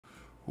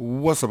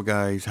What's up,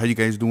 guys? How you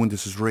guys doing?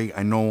 This is Ray.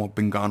 I know I've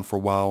been gone for a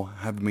while.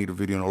 Haven't made a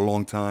video in a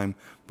long time,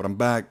 but I'm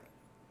back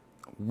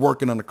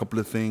working on a couple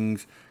of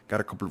things.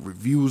 Got a couple of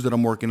reviews that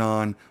I'm working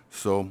on,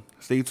 so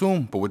stay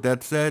tuned. But with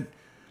that said,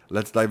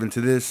 let's dive into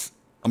this.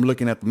 I'm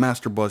looking at the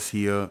master bus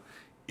here.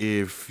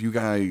 If you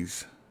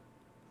guys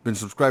been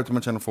subscribed to my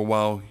channel for a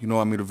while, you know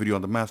I made a video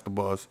on the master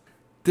bus.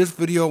 This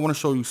video, I want to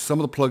show you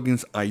some of the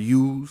plugins I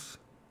use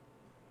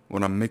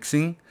when I'm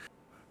mixing.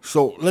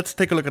 So let's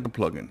take a look at the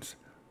plugins.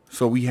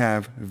 So we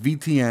have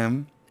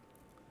VTM,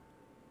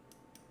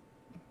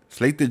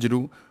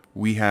 slatedigital.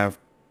 We have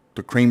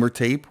the Kramer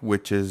tape,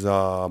 which is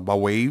by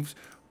Waves.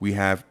 We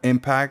have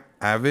Impact,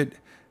 AVID.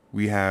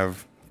 We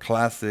have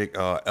classic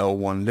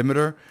L1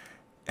 limiter,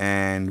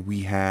 and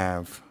we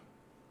have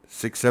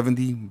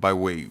 670 by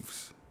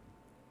Waves.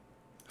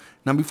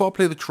 Now, before I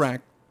play the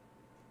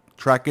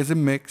track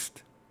isn't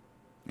mixed,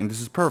 and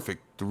this is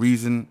perfect. The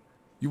reason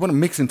you want to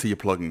mix into your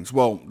plugins,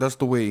 well, that's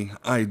the way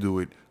I do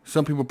it.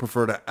 Some people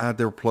prefer to add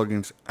their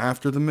plugins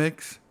after the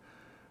mix.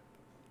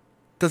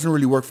 Doesn't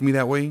really work for me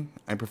that way.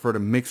 I prefer to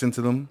mix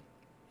into them.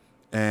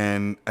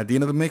 And at the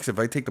end of the mix, if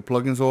I take the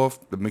plugins off,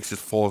 the mix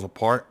just falls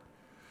apart.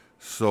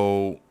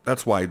 So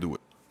that's why I do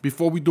it.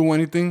 Before we do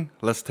anything,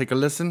 let's take a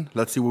listen.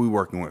 Let's see what we're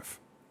working with.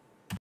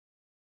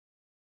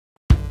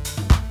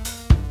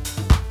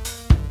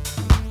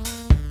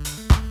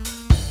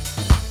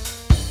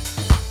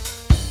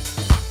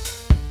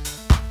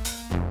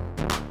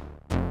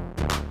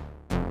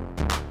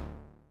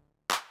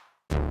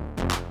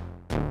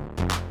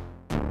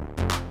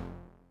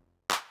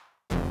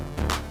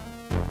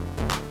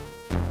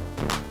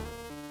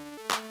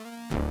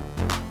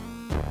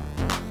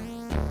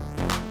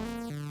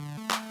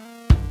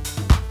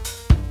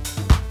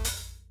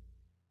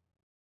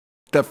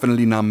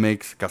 Definitely not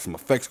mixed. Got some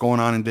effects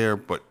going on in there,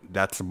 but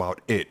that's about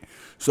it.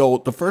 So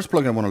the first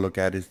plugin I want to look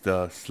at is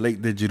the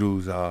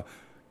slatedigital's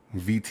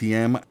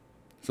VTM.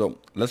 So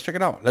let's check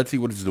it out. Let's see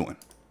what it's doing.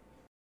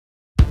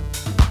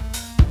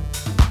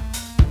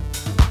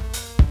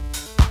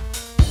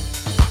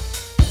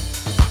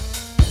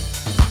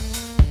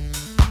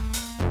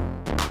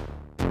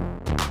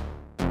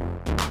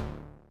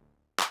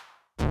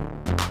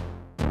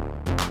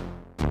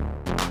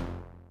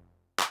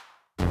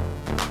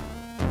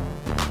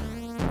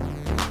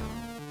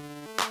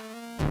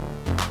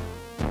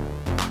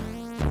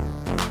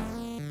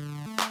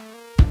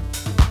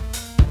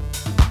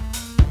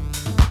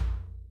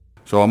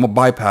 So I'm gonna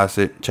bypass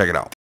it. Check it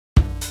out.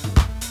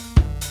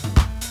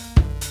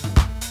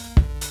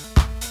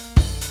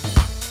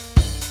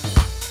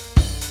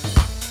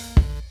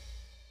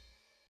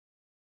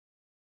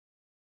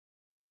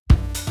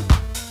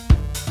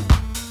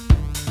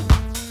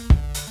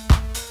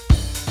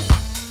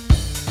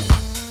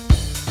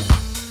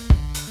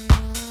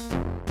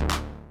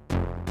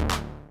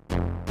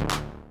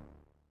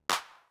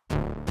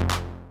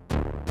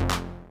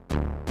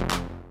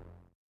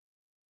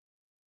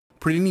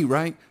 Pretty neat,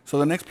 right? So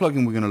the next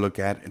plugin we're going to look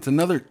at, it's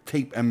another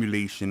tape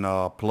emulation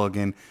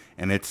plugin,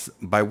 and it's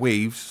by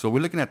Waves. So we're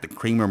looking at the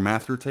Kramer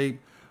master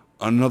tape,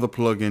 another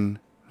plugin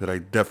that I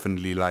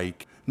definitely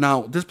like.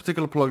 Now, this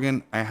particular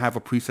plugin, I have a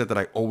preset that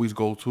I always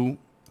go to.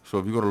 So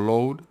if you go to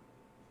load,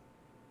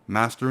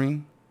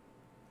 mastering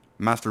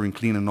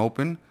clean and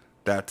open,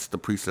 that's the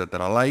preset that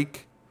I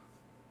like.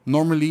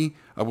 Normally,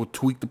 I will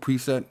tweak the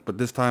preset, but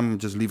this time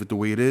just leave it the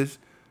way it is.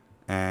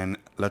 And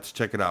let's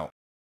check it out.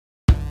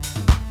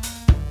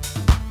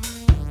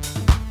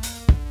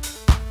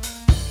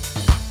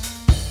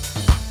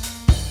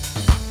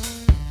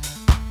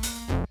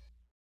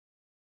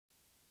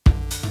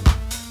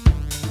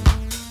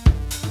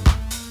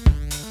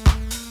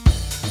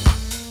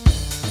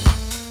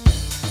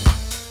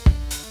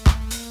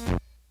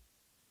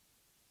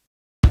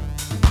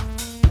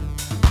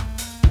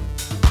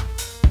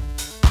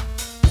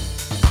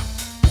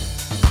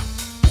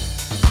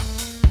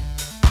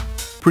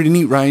 Pretty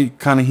neat, right?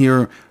 Kind of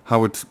hear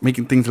how it's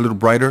making things a little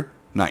brighter.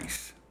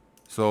 Nice.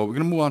 So we're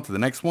gonna move on to the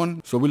next one.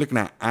 So we're looking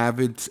at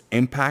AVID's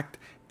Impact,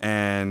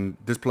 and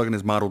this plugin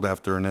is modeled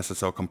after an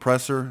SSL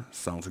compressor.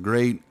 Sounds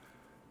great.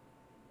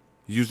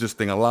 Use this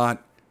thing a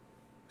lot.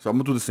 So I'm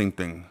gonna do the same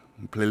thing.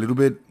 Play a little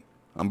bit,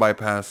 I'm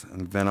bypass,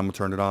 and then I'm gonna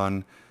turn it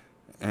on,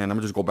 and I'm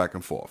gonna just go back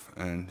and forth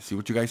and see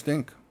what you guys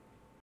think.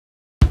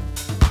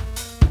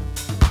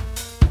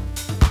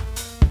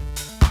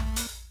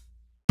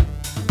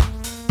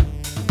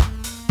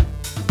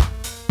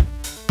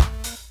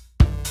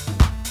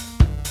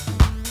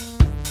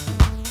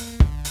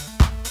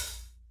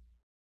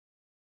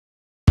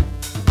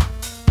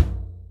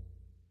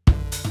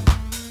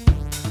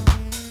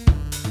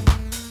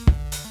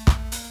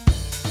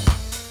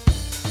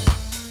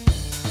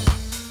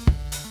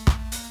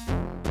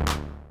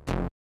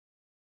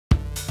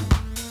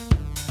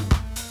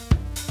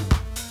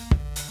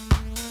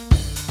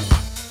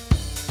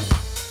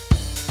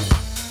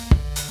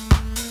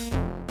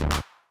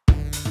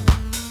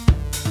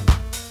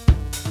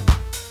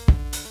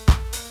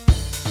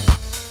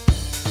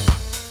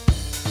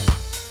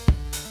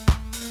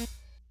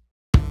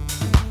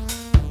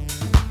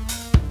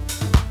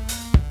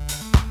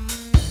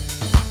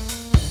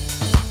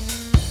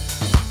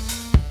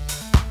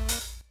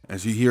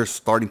 As you hear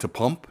starting to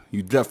pump,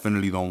 you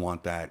definitely don't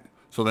want that.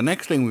 So the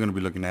next thing we're going to be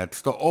looking at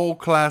is the old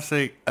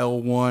classic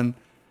L1.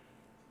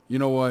 You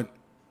know what?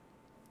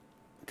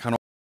 Kind of.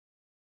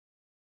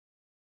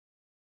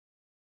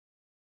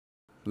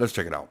 Let's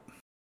check it out.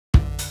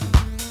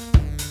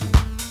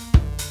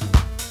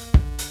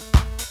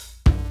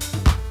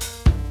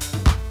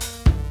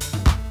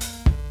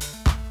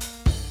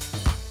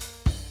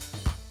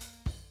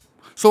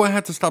 So I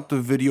had to stop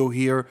the video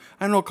here.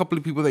 I know a couple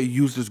of people that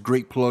use this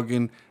great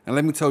plugin, and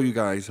let me tell you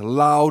guys,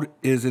 loud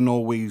isn't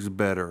always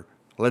better.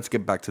 Let's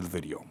get back to the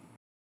video.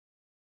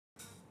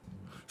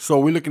 So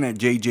we're looking at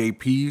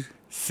JJP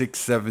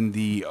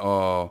 670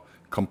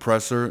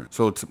 compressor.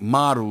 So it's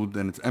modeled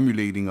and it's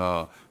emulating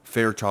a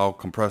PuigChild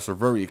compressor,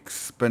 very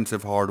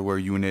expensive hardware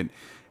unit,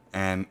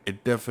 and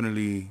it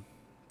definitely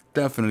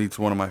it's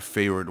one of my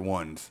favorite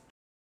ones.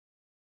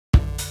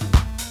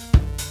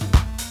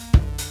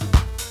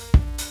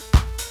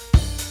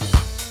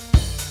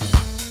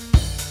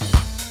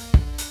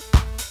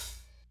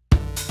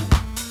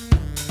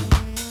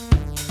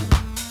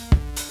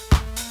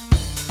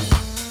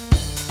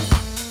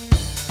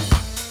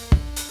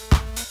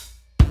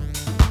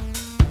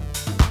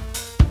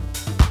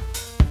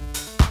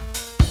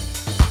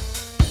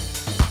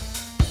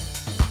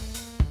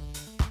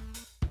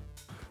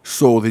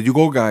 So there you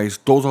go, guys.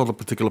 Those are the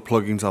particular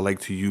plugins I like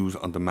to use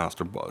on the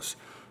master bus.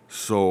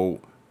 So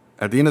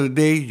at the end of the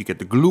day, you get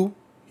the glue.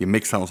 Your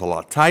mix sounds a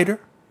lot tighter.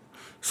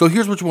 So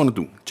here's what you want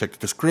to do. Check the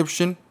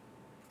description.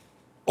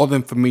 All the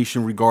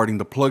information regarding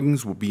the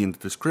plugins will be in the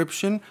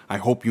description. I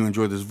hope you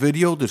enjoyed this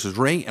video. This is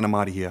Ray, and I'm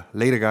out of here.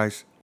 Later,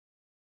 guys.